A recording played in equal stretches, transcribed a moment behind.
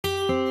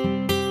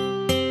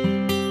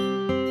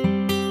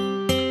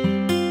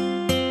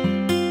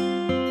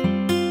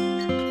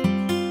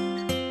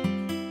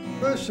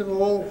first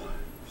of all,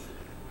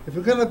 if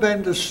we're going to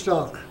bend the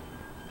stock,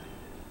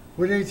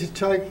 we need to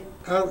take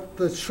out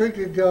the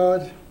trigger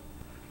guard,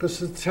 because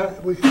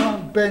we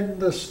can't bend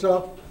the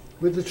stock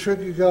with the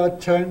trigger guard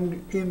tangled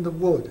in the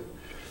wood.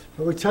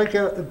 So we take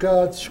out the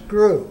guard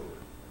screw,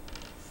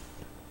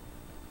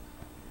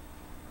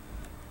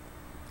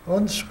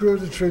 unscrew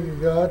the trigger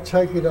guard,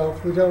 take it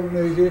off, we don't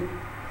need it.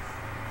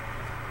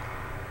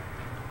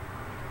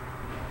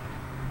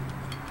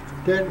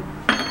 Then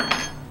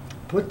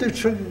put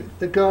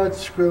the guard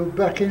screw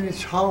back in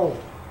its hole,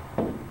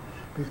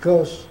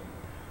 because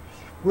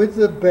with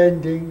the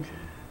bending,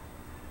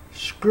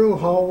 screw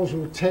holes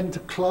will tend to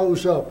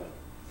close up,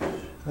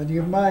 and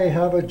you may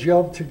have a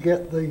job to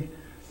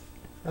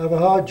have a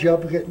hard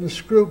job getting the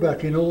screw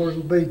back in, or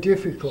it'll be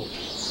difficult.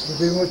 It'll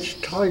be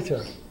much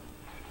tighter.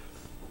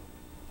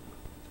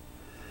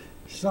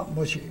 It's not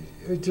much,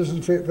 it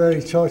doesn't fit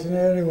very tight in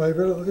there anyway,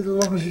 but as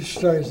long as it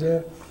stays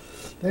there.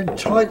 Then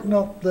tighten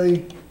up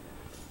the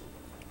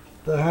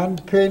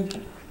hand pin,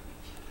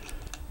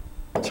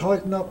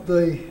 tighten up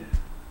the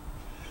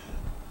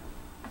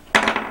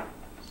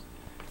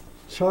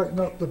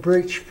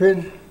breech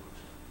pin.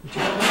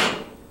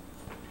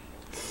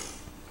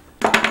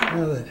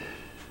 Now then,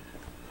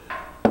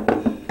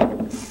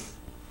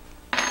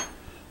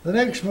 the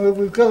next move,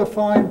 we've got to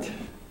find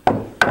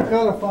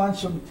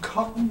some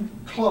cotton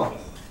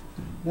cloth.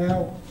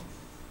 Now,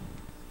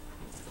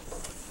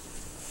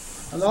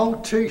 an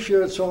old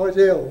t-shirt's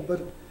ideal,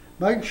 but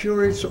make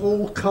sure it's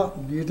all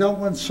cotton. You don't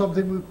want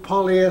something with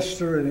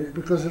polyester in it,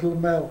 because it'll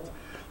melt.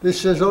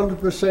 This says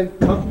 100%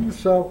 cotton,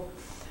 so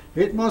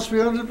it must be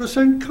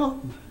 100%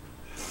 cotton.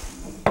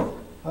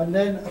 And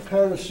then a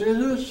pair of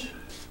scissors.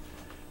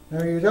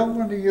 Now you don't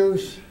want to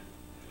use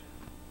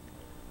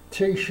a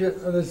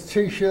t-shirt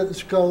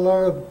that's got a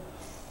lot of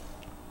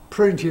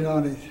printing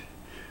on it.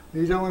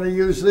 You don't want to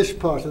use this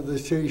part of the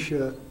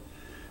t-shirt,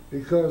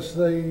 because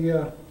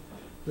the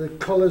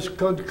colours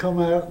could come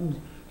out and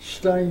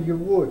stain your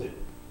wood.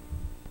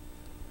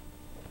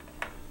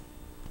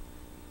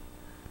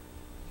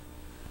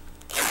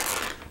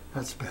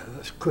 That's better,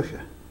 that's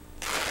quicker.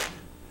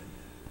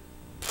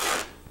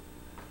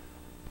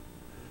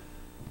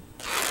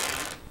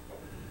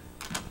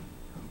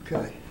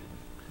 Okay.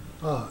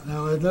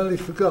 Now I nearly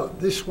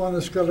forgot, this one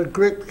has got a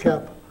grip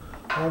cap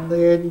on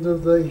the end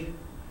of the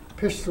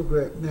pistol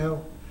grip.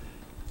 Now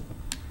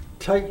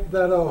take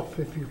that off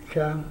if you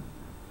can,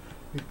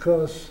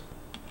 because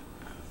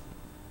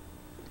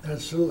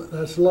that's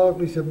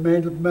likely to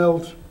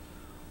melt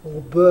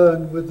or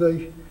burn with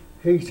the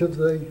heat of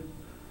the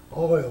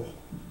oil.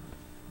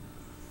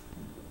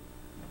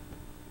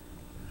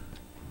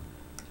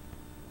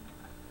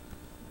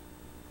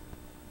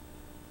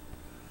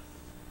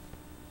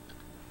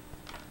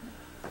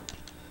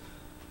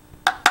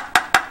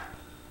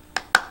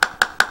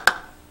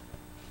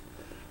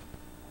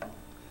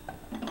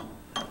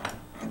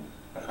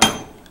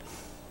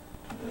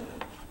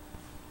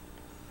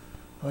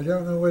 I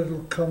don't know whether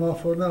it'll come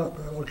off or not,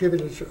 but I'll give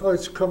it a try. Oh,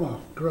 it's come off,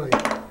 great.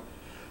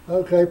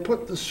 Okay,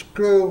 put the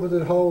screw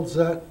that holds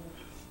that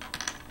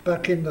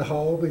back in the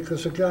hole,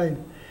 because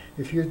again,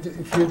 if you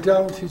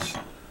don't, it's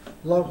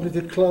likely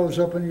to close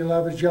up and you'll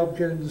have a job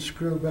getting the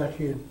screw back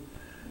in.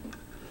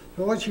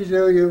 So what you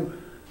do,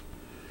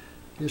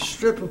 you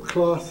strip of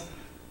cloth,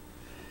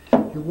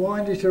 you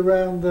wind it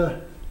around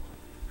the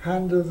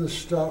hand of the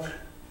stock,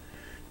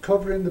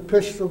 covering the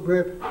pistol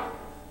grip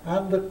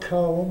and the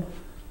comb.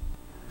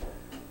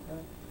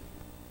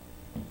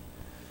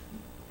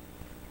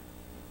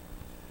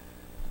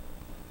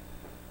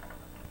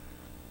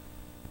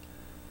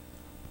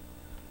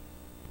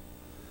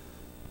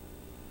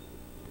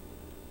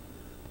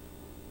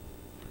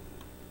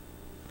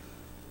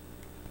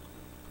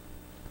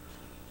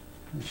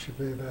 This should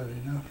be about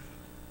enough.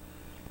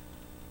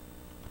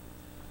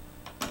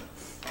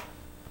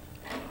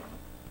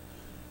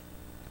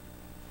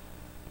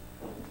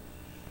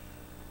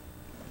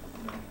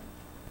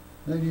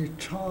 Then you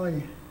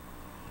tie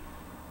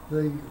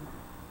the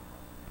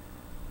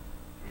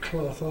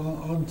cloth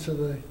onto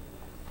the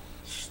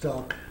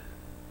stock.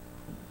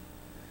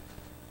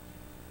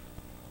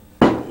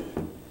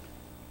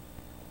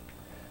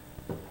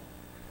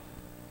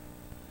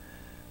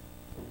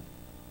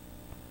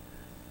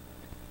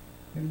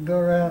 You can go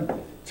around,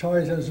 tie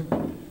it,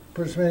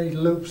 put as many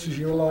loops as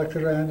you like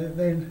around it,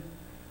 then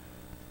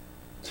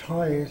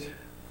tie it.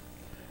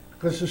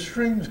 Because the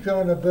string's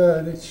going to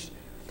burn,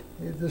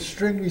 the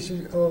string is,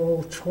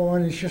 or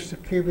twine is just to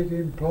keep it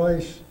in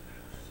place.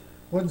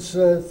 Once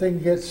the thing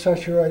gets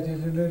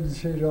saturated in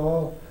linseed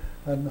oil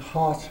and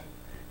hot,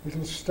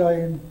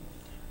 it'll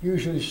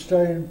usually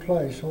stay in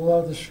place,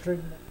 although the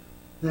string...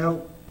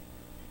 Now,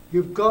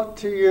 you've got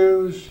to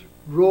use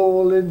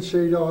raw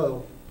linseed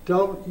oil.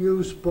 Don't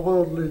use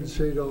boiled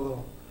linseed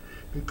oil,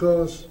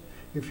 because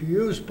if you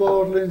use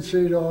boiled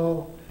linseed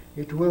oil,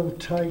 it will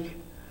take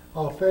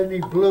off any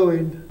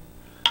bluing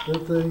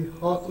that the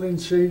hot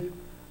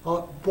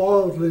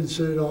boiled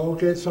linseed oil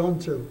gets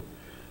onto.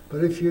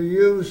 But if you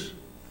use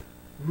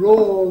raw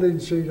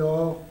linseed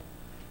oil,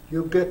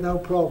 you'll get no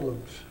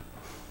problems.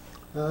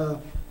 Uh,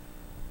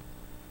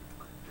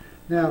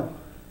 Now,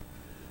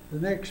 the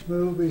next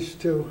move is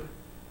to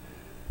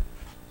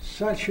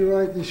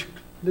saturate this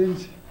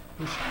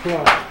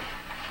cloth.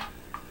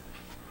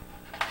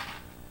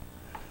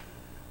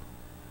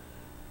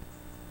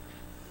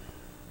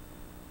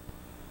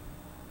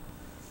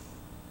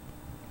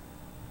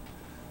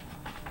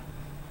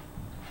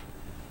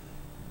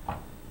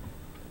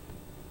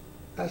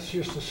 That's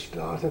just the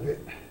start of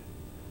it.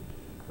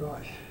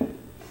 Right.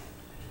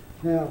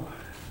 Now,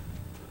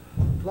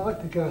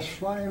 light the gas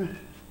flame.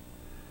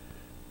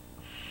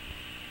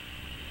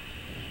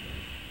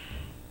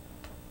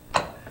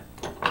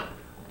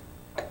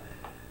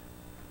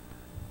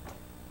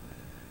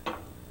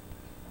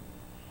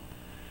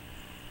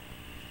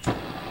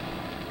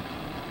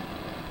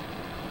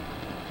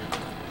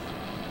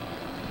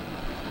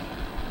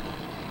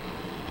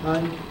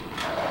 And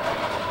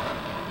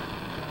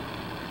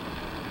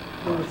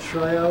put a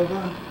tray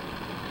over.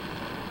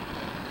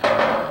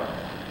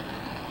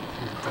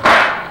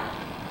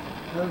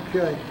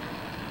 Okay,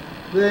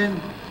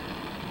 then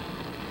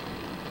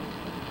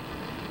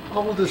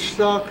over the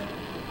stock,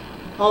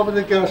 over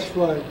the gas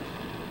flame.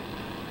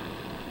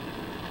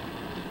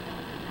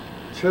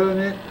 Turn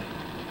it,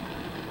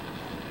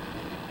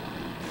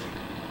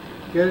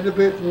 get it a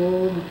bit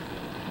warm,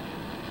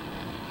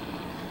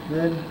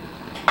 then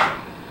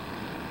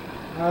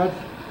add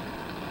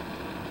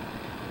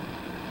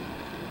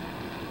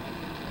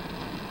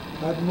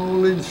more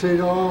linseed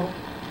oil.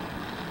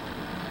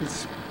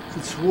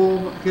 It's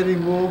warm,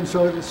 getting warm,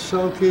 so it'll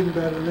soak in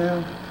better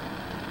now.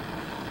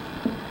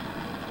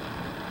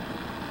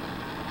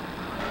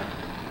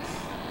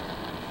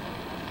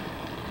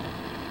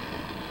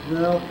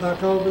 Now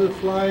back over the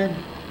flame.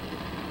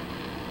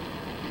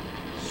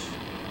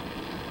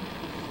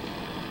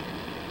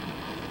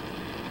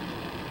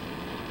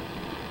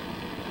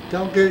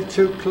 Don't get it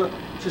too close,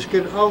 just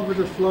get it over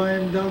the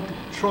flame, don't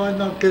try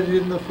not get it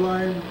in the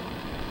flame.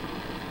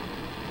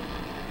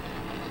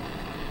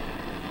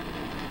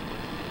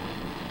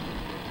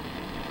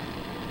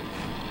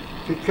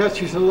 If it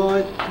catches the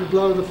light, you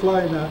blow the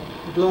flame out,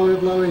 you blow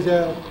it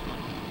out.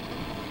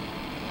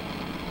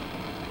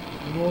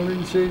 More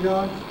linseed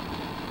on,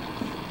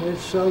 let it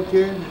soak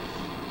in.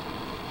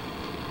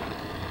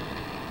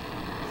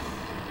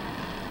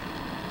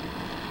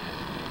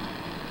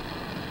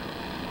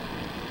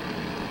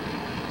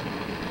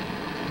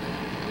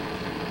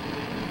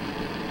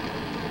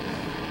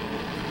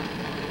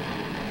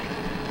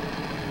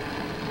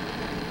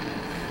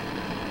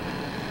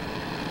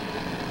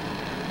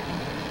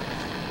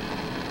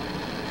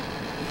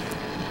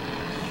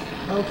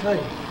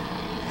 Okay,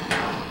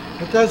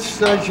 at that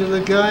stage of the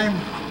game,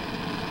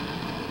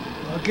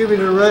 I'll give it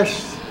a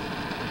rest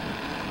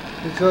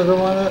because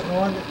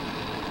I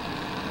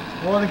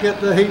want to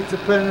get the heat to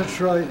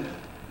penetrate.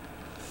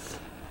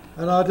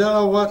 And I don't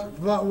know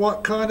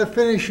what kind of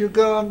finish you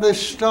got on this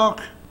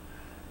stock.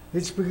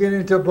 It's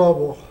beginning to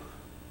bubble.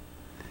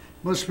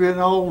 Must be an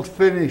old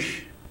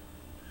finish.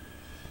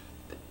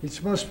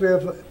 It must be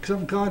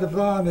some kind of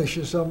varnish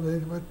or something,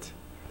 but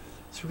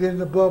it's beginning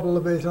to bubble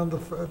a bit on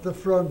at the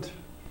front.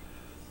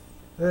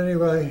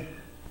 Anyway,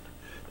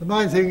 the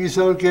main thing is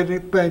though getting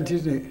it bent,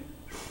 isn't it?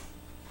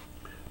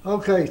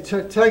 Okay,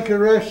 take a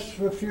rest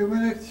for a few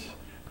minutes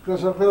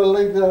because I've got to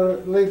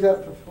leave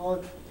that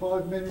for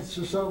five minutes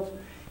or so.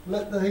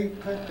 Let the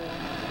heat penetrate.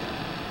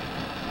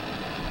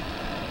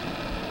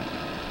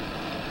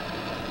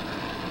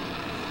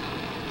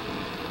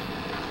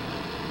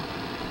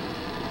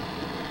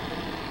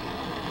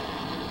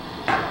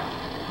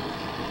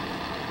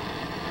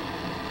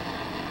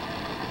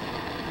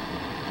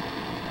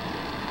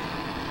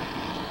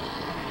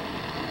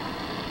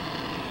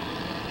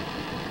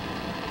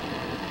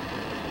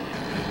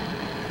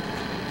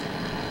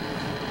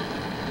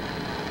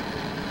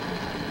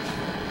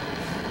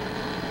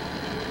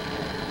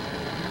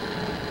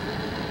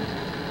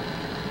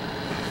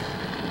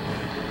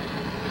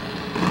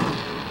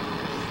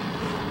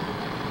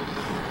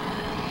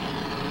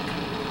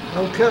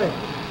 Okay.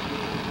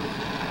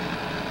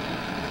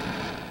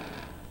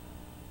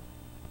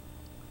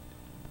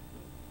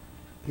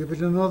 Give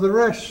it another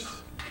rest.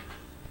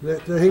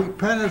 Let the heat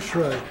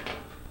penetrate.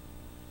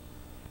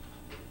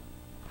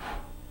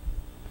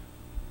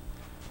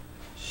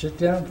 Sit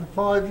down for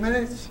 5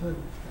 minutes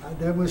and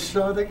then we'll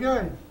start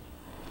again.